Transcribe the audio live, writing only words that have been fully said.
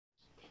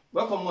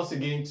Welcome once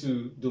again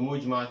to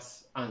Domoj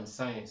Maths and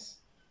Science.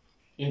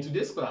 In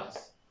today's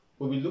class,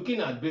 we'll be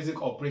looking at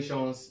basic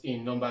operations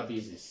in number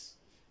bases.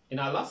 In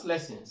our last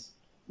lessons,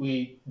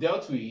 we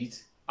dealt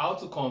with how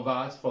to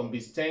convert from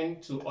base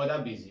 10 to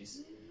other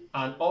bases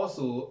and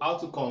also how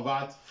to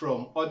convert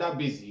from other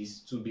bases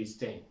to base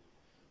 10.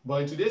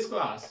 But in today's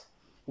class,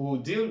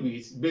 we'll deal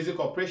with basic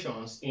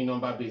operations in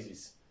number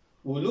bases.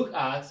 We'll look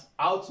at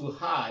how to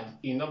add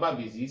in number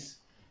bases,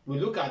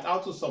 we'll look at how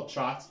to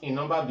subtract in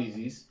number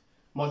bases,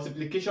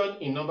 multiplication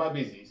in number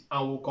bases,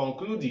 and we'll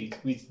conclude it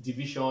with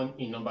division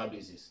in number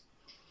bases.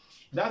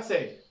 That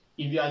said,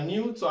 if you are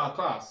new to our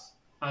class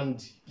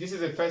and this is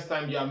the first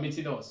time you are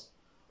meeting us,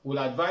 we'll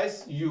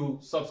advise you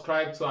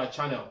subscribe to our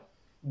channel.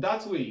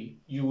 That way,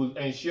 you will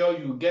ensure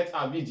you get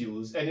our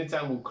videos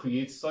anytime we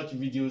create such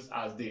videos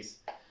as this.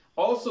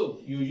 Also,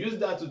 you use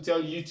that to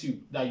tell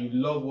YouTube that you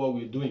love what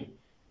we're doing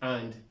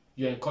and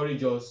you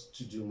encourage us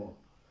to do more.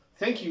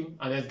 Thank you,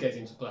 and let's get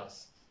into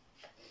class.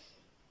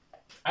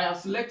 I have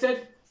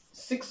selected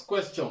 6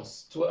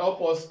 questions to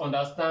help us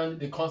understand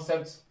the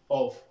concept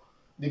of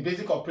the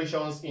basic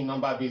operations in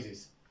number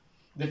bases.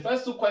 The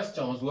first 2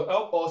 questions will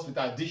help us with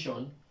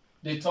addition,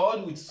 the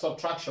third with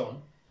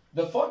subtraction,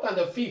 the fourth and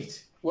the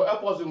fifth will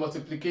help us with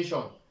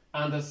multiplication,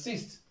 and the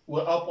 6th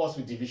will help us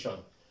with division.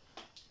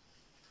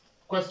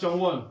 Question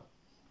 1.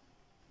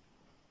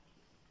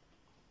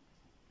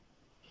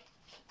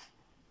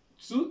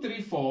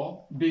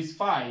 234 base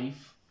 5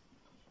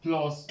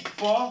 plus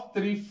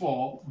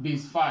 434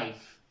 base 5.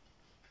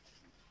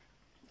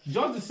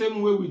 Just the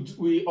same way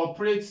we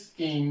operate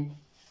in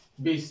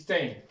base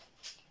 10.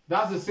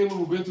 That's the same way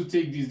we're going to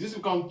take this. This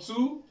will become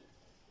 2,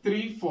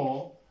 3,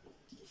 4,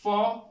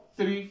 4,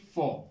 3,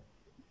 4.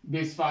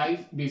 Base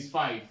 5, base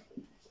 5.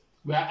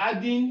 We are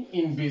adding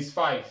in base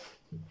 5.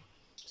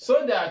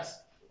 So that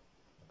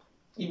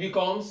it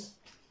becomes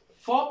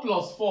 4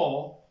 plus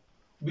 4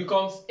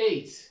 becomes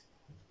 8.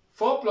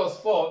 4 plus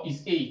 4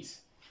 is 8.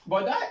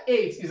 But that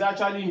 8 is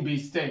actually in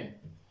base 10.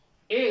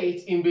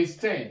 8 in base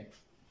 10.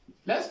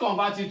 Let's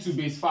convert it to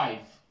base 5.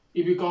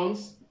 It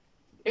becomes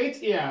 8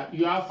 here,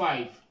 you have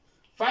 5.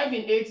 5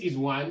 in 8 is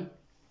 1,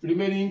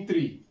 remaining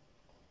 3.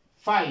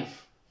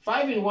 5.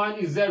 5 in 1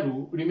 is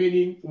 0,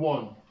 remaining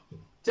 1.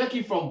 Take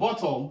it from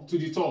bottom to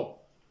the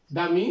top.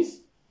 That means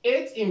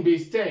 8 in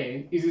base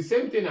 10 is the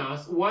same thing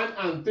as 1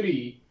 and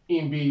 3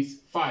 in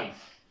base 5.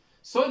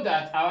 So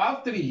that I'll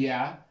have 3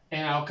 here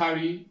and I'll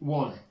carry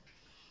 1.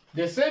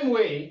 The same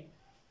way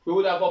we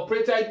would have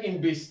operated in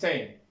base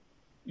 10.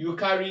 You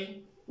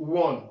carry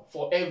 1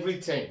 for every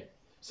 10.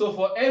 So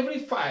for every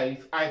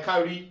 5, I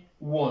carry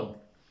 1.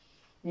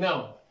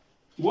 Now,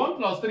 1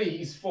 plus 3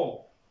 is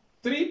 4.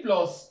 3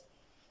 plus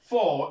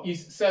 4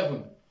 is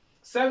 7.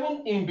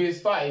 7 in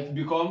base 5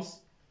 becomes,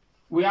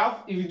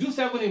 if you do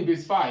 7 in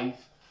base 5,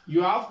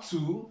 you have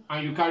 2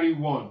 and you carry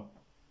 1.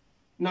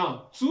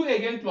 Now, 2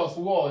 again plus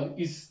 1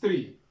 is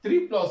 3.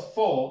 3 plus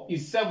 4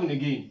 is 7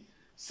 again.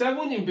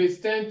 7 in base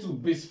 10 to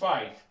base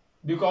 5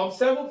 becomes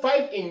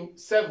 5 in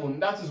 7,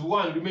 that is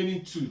 1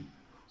 remaining 2.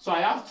 So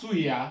I have 2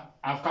 here,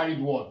 I've carried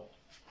 1.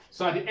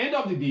 So at the end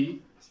of the day,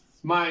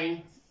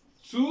 my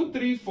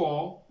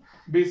 234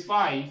 base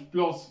 5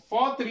 plus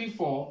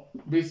 434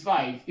 base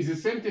 5 is the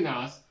same thing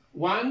as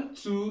 1,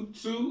 2,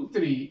 2,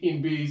 3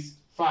 in base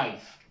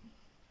 5.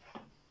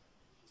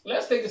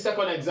 Let's take the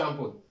second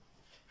example.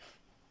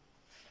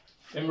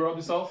 Let me rub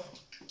this off.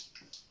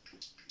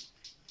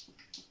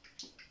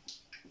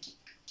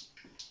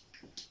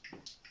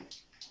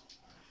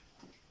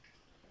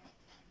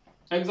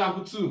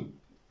 Example 2.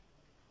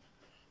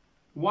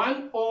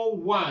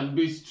 101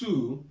 base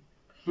 2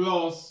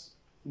 plus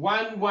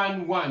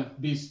 111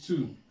 base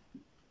 2.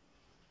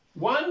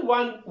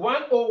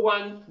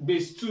 101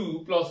 base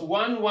 2 plus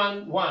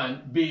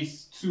 111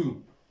 base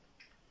 2.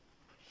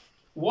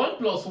 1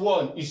 plus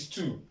 1 is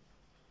 2.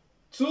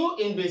 2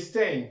 in base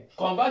 10,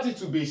 convert it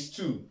to base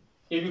 2.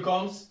 It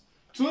becomes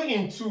 2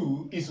 in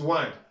 2 is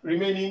 1,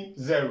 remaining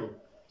 0.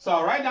 So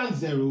I'll write down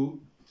 0,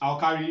 I'll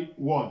carry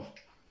 1.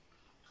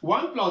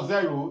 1 plus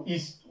 0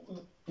 is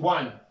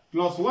 1,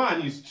 plus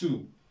 1 is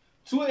 2.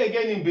 2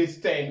 again in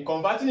base 10,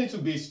 converting it to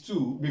base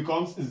 2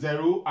 becomes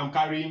 0, I'm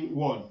carrying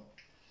 1.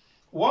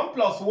 1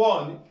 plus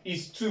 1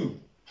 is 2.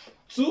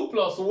 2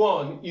 plus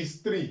 1 is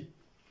 3.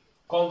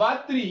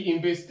 Convert 3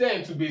 in base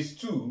 10 to base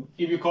 2,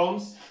 it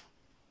becomes,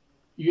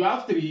 you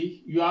have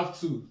 3, you have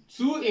 2.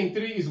 2 in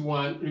 3 is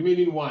 1,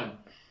 remaining 1.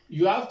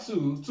 You have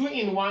 2. 2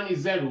 in 1 is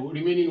 0,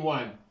 remaining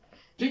 1.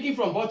 Take it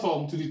from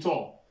bottom to the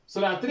top. So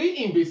that 3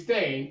 in base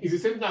 10 is the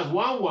same thing as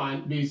 1,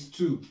 1 base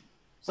 2.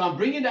 So I'm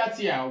bringing that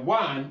here,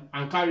 1,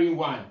 and carrying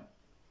 1.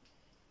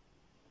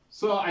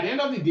 So at the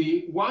end of the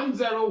day,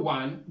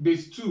 101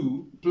 base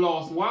 2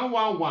 plus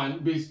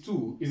 111 base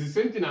 2 is the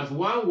same thing as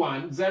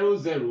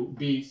 1100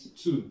 base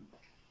 2.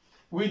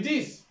 With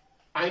this,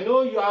 I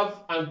know you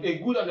have a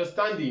good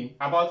understanding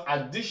about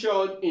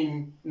addition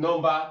in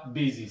number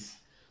bases.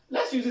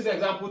 Let's use this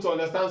example to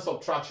understand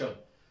subtraction.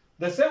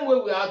 The same way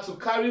we had to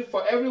carry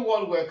for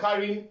everyone we're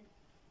carrying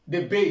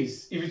the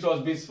base. If it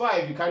was base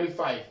 5, you carry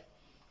 5.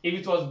 If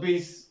it was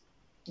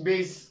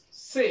base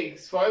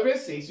 6, for every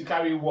 6, you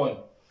carry 1.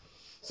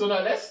 So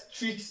now let's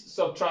treat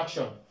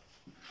subtraction.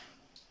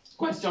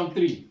 Question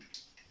 3.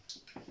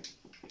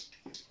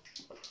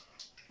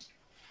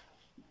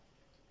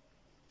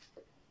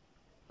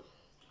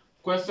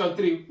 Question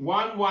 3.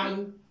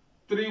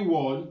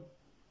 1131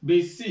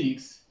 base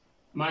 6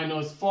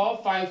 minus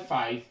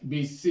 455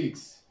 base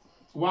 6.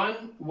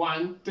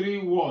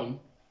 1131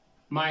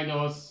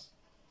 minus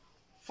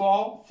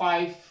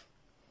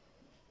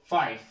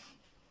 455.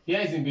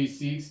 Here is in base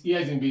 6, here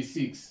is in base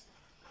 6.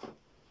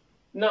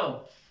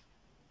 Now,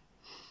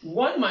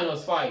 1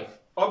 minus 5,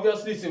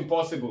 obviously it's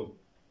impossible.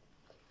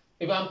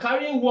 If I'm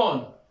carrying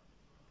 1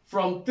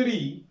 from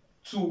 3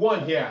 to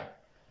 1 here,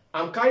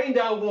 I'm carrying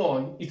that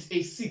 1, it's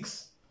a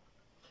 6.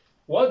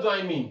 What do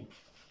I mean?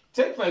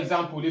 Take for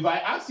example, if I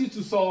ask you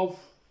to solve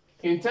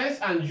in tens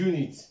and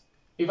units,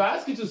 if I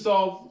ask you to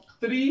solve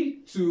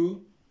 3,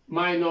 2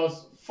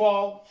 minus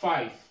 4,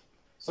 5,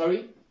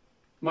 sorry,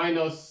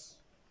 minus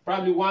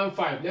probably 1,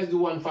 5, let's do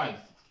 1, 5.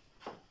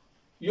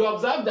 You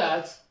observe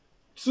that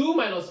 2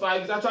 minus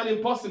 5 is actually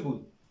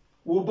impossible.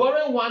 We'll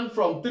borrow 1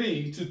 from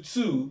 3 to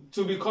 2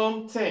 to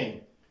become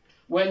 10.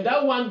 When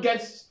that 1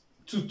 gets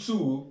to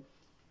 2,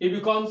 it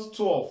becomes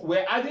 12.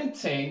 We're adding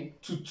 10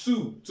 to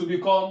 2 to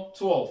become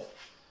 12.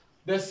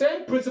 The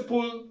same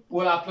principle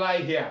will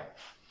apply here.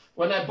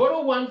 When I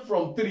borrow 1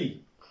 from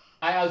 3,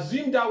 I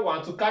assume that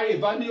 1 to carry a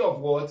value of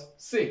what?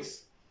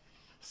 6.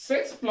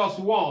 6 plus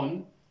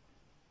 1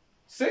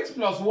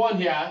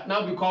 here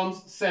now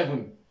becomes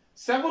 7.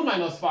 7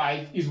 minus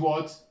 5 is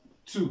what?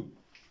 2.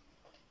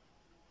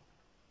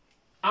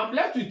 I'm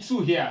left with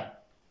 2 here.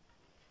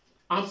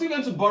 I'm still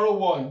going to borrow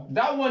 1.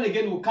 That 1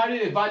 again will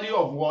carry a value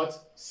of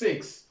what?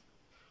 6.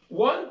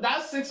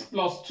 That 6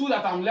 plus 2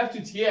 that I'm left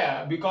with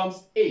here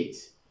becomes 8.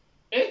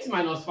 8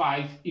 minus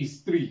 5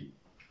 is 3.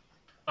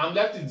 I'm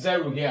left with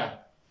 0 here.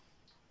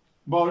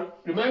 But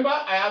remember,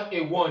 I have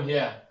a 1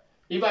 here.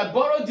 If I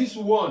borrow this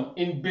 1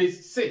 in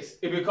base 6,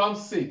 it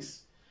becomes 6.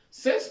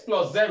 6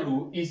 plus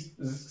 0 is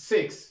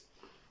 6.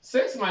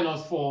 6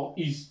 minus 4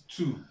 is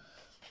 2.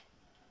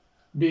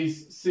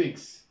 Base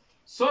 6.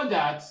 So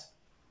that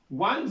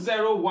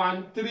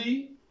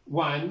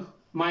 10131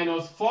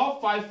 minus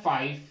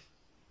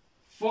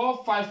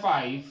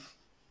 455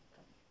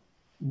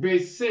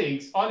 base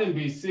 6, all in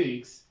base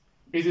 6,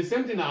 is the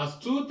same thing as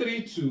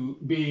 232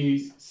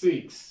 base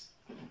 6.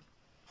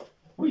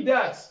 With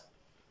that,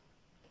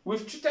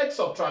 we've treated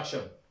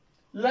subtraction.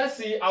 Let's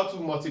see how to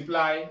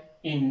multiply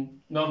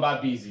in number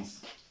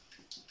bases.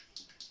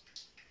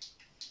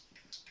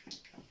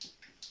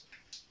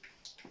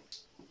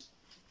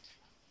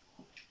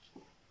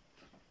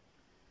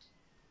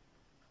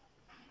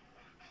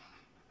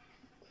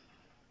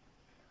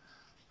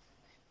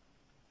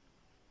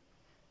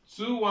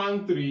 Two,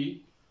 1,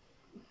 3,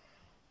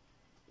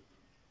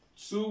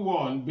 2,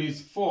 1,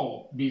 base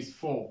 4, base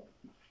 4.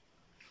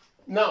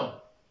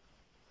 Now,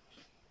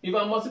 if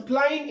I'm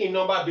multiplying in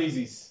number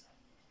bases,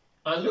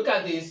 and look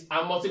at this,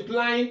 I'm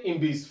multiplying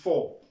in base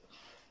 4.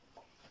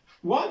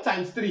 1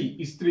 times 3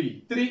 is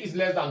 3. 3 is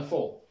less than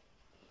 4.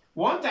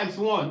 1 times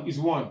 1 is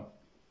 1.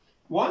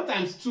 1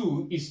 times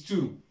 2 is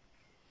 2.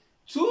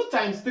 2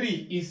 times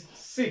 3 is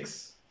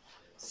 6.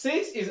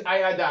 6 is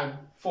higher than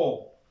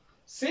 4.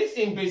 6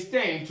 in base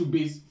 10 to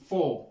base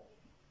 4.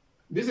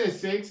 This is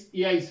 6,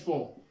 here is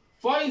 4.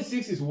 4 in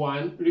 6 is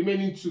 1,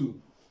 remaining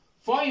 2.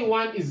 4 in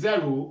 1 is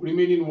 0,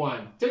 remaining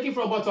 1. Take it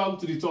from bottom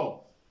to the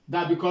top.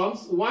 That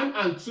becomes 1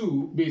 and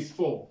 2 base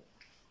 4.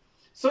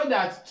 So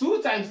that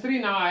 2 times 3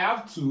 now I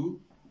have 2.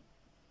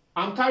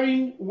 I'm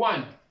carrying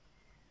 1.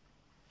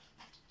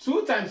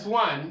 2 times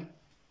 1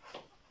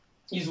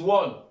 is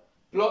 1.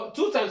 Plus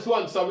 2 times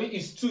 1, sorry,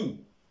 is 2.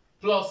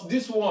 Plus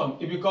this 1,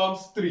 it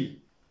becomes 3.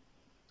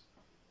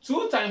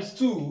 2 times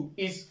 2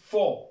 is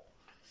 4.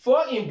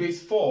 4 in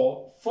base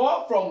 4.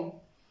 4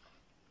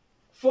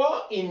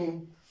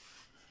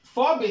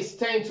 base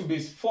 10 to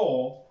base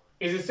 4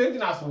 is the same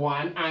thing as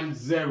 1 and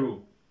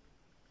 0.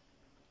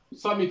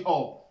 Sum it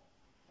up.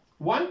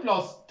 1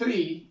 plus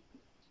 3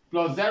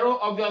 plus 0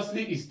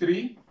 obviously is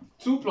 3.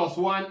 2 plus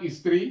 1 is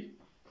 3.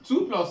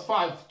 2 plus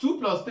 5. 2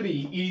 plus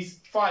 3 is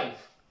 5.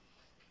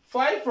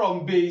 5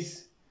 from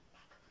base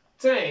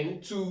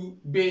 10 to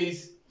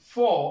base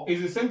 4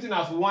 is the same thing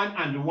as 1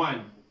 and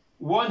 1.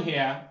 1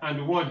 here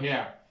and 1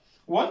 here.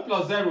 1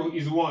 plus 0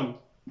 is 1.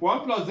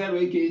 1 plus 0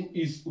 again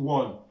is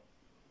 1.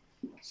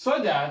 So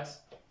that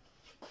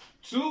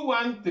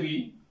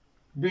 213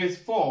 base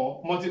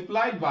 4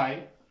 multiplied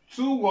by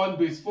 21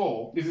 base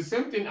 4 is the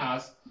same thing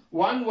as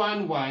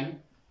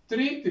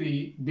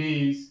 11133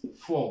 base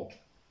 4.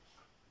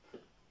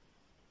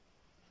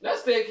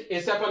 Let's take a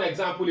second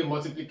example in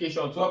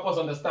multiplication to help us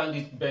understand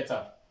it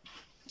better.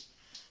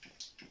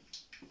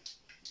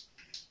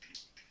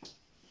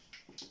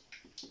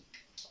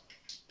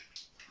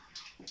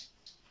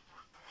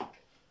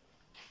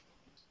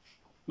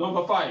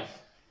 Number 5.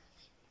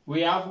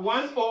 We have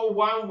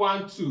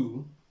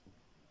 10112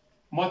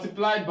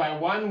 multiplied by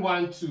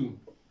 112.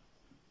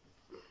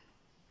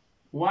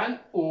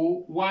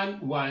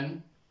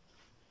 1011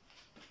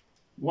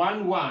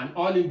 1, 1,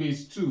 all in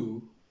base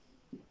 2.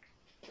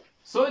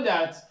 So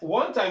that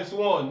 1 times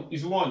 1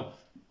 is 1.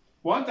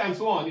 1 times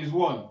 1 is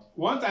 1.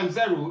 1 times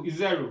 0 is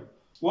 0.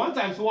 1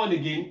 times 1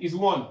 again is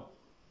 1.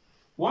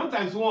 1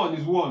 times 1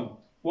 is 1.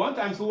 1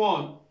 times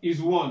 1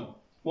 is 1.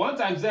 1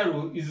 times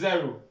 0 is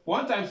 0.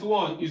 1 times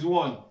 1 is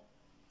 1.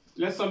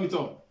 Let's sum it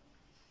up.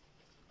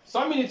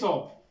 Summing it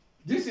up,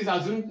 this is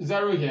assumed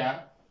 0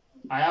 here.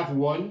 I have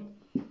 1.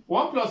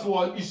 1 plus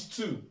 1 is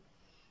 2.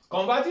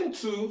 Converting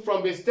 2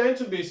 from base 10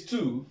 to base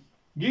 2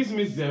 gives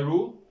me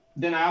 0.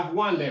 Then I have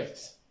 1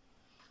 left.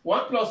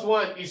 1 plus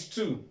 1 is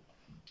 2.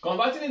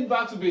 Converting it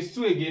back to base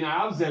 2 again, I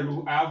have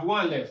 0. I have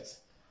 1 left.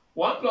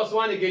 1 plus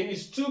 1 again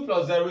is 2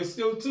 plus 0 is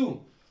still 2.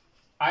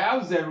 I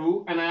have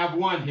 0 and I have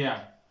 1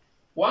 here.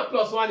 1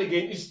 plus 1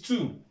 again is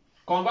 2.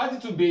 Convert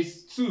it to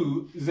base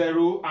 2,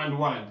 0, and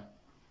 1.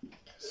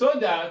 So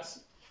that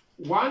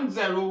 1,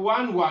 0,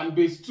 1, 1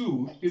 base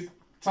 2 is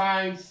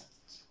times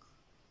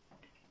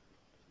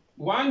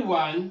 1,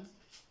 1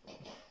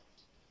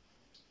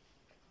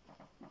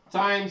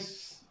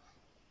 times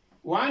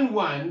 1,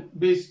 1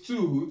 base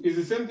 2 is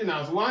the same thing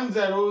as 1,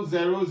 0,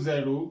 0,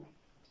 0,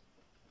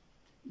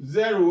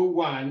 0,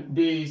 1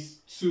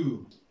 base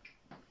 2.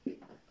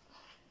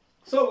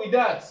 So with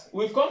that,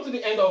 we've come to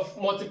the end of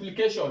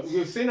multiplication.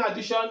 We've seen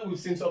addition, we've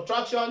seen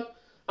subtraction,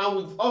 and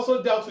we've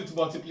also dealt with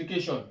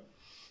multiplication.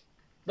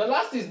 The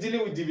last is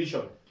dealing with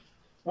division.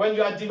 When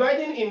you are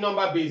dividing in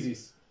number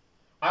bases,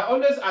 I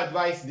always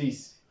advise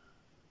this.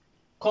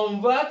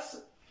 Convert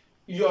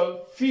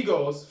your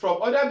figures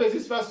from other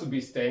bases first to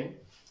base 10,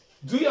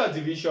 do your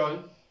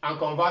division, and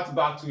convert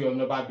back to your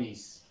number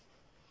base.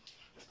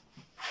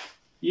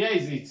 Here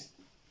is it.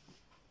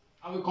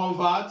 I will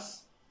convert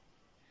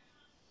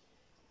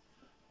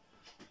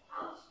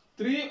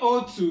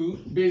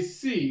 302 base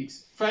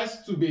 6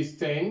 first to base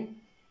 10.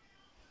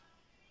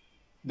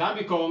 That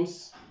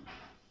becomes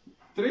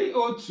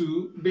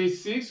 302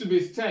 base 6 to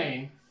base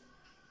 10.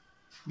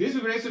 This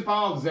will be raised to the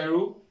power of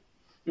 0.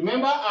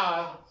 Remember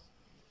our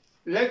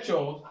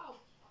lecture,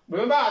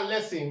 remember our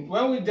lesson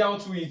when we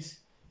dealt with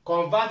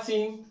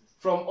converting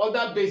from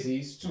other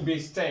bases to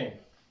base 10.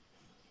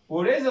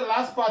 We'll raise the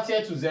last part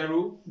here to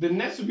 0, the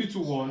next will be to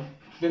 1,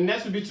 the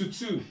next will be to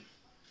 2.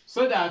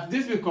 So that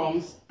this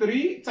becomes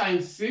 3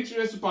 times 6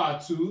 raised to the power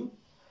 2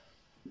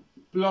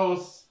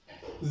 plus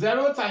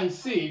 0 times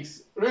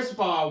 6 raised to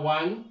the power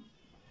 1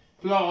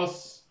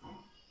 plus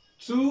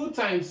 2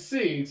 times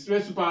 6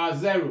 raised to the power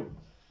 0.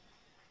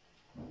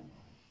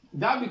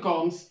 That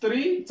becomes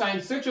 3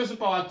 times 6 raised to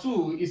the power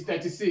 2 is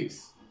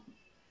 36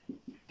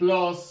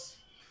 plus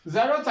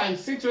 0 times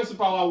 6 raised to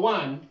the power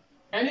 1.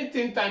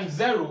 Anything times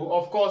 0,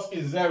 of course,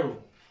 is 0.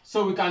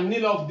 So we can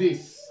nil off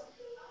this.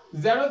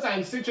 0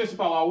 times 6 raised to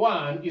the power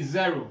 1 is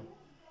 0.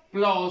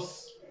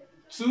 Plus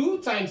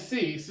 2 times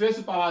 6 raised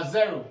to the power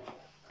 0.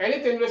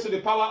 Anything raised to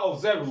the power of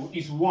 0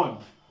 is 1.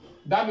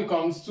 That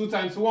becomes 2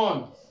 times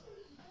 1.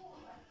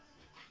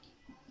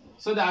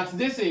 So that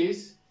this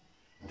is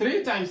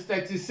 3 times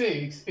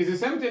 36 is the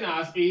same thing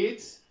as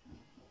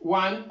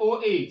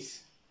 8108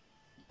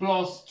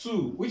 plus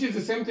 2, which is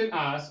the same thing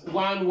as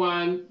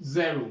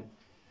 110.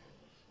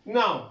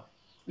 Now,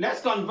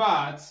 let's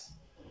convert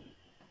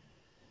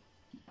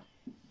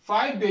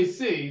 5 base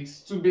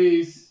 6 to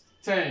base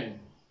 10.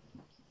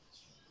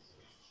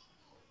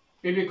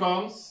 It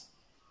becomes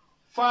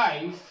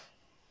 5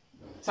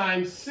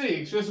 times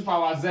 6 raised to the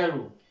power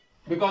 0.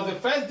 Because the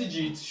first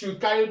digit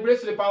should carry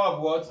raised to the power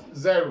of what?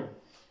 0.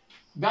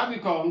 That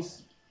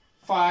becomes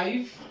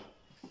 5.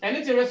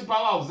 Anything raised to the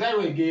power of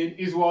 0 again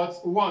is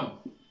what? 1.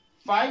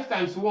 5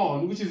 times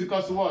 1, which is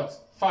equal to what?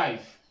 5.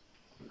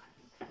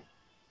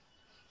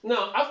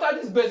 Now, after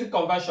this basic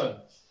conversion,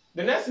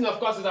 the next thing, of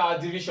course, is our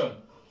division.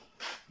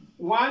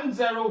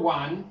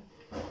 101.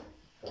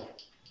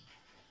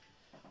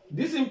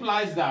 This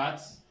implies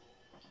that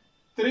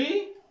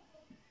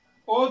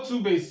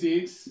 302 base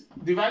 6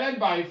 divided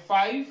by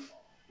 5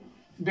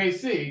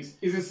 base 6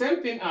 is the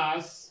same thing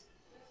as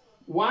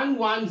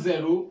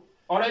 110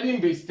 already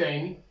in base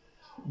 10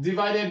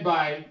 divided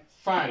by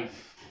 5.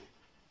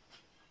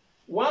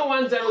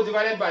 110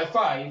 divided by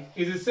 5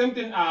 is the same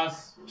thing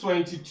as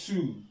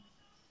 22.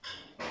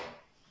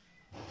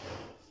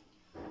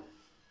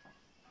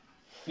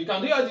 You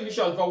can do your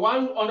division for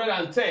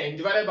 110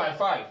 divided by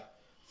 5.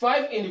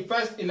 5 in the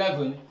first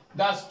 11,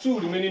 that's 2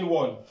 remaining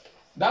 1.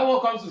 That one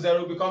comes to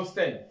 0, becomes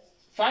 10.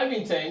 5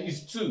 in 10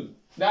 is 2,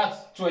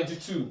 that's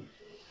 22.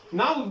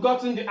 Now we've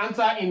gotten the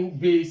answer in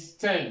base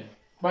 10,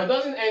 but it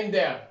doesn't end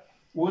there.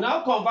 We'll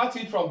now convert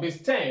it from base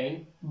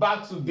 10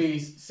 back to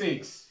base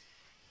 6.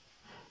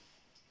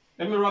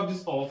 Let me rub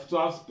this off to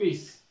have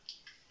space.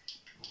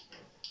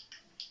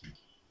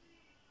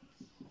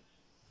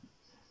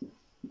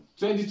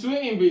 (22)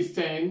 in base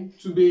 10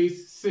 to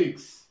base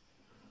 6,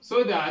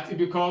 so that it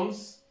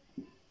becomes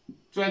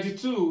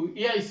 22,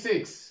 here is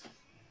 6.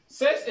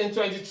 6 in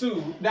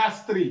 22,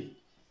 that's 3.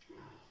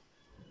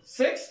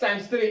 6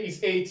 times 3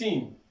 is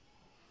 18.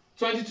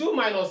 22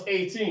 minus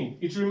 18,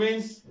 it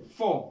remains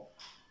 4.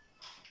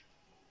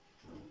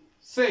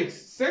 6.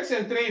 6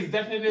 and 3 is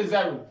definitely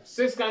 0.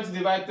 6 can't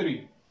divide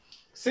 3.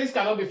 6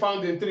 cannot be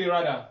found in 3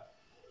 rather.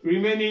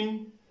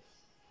 Remaining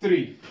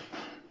 3.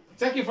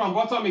 Take it from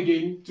bottom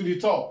again to the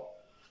top.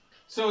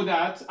 So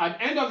that at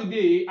the end of the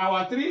day,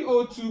 our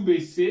 302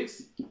 base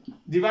 6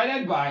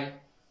 divided by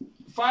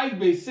 5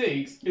 base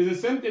 6 is the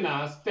same thing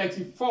as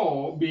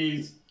 34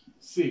 base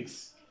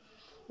 6.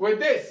 With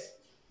this,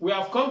 we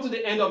have come to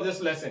the end of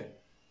this lesson.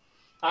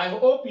 I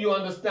hope you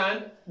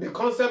understand the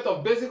concept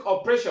of basic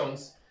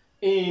operations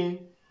in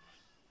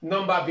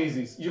number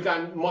bases. You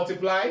can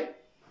multiply,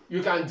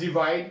 you can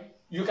divide,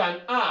 you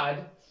can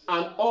add,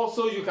 and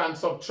also you can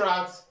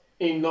subtract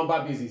in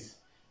number bases.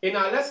 In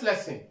our next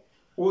lesson,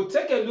 we'll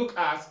take a look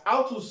at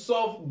how to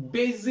solve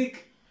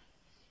basic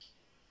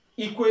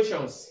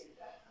equations.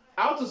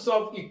 How to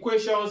solve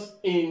equations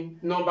in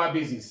number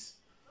bases.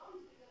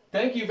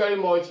 Thank you very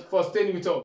much for staying with us.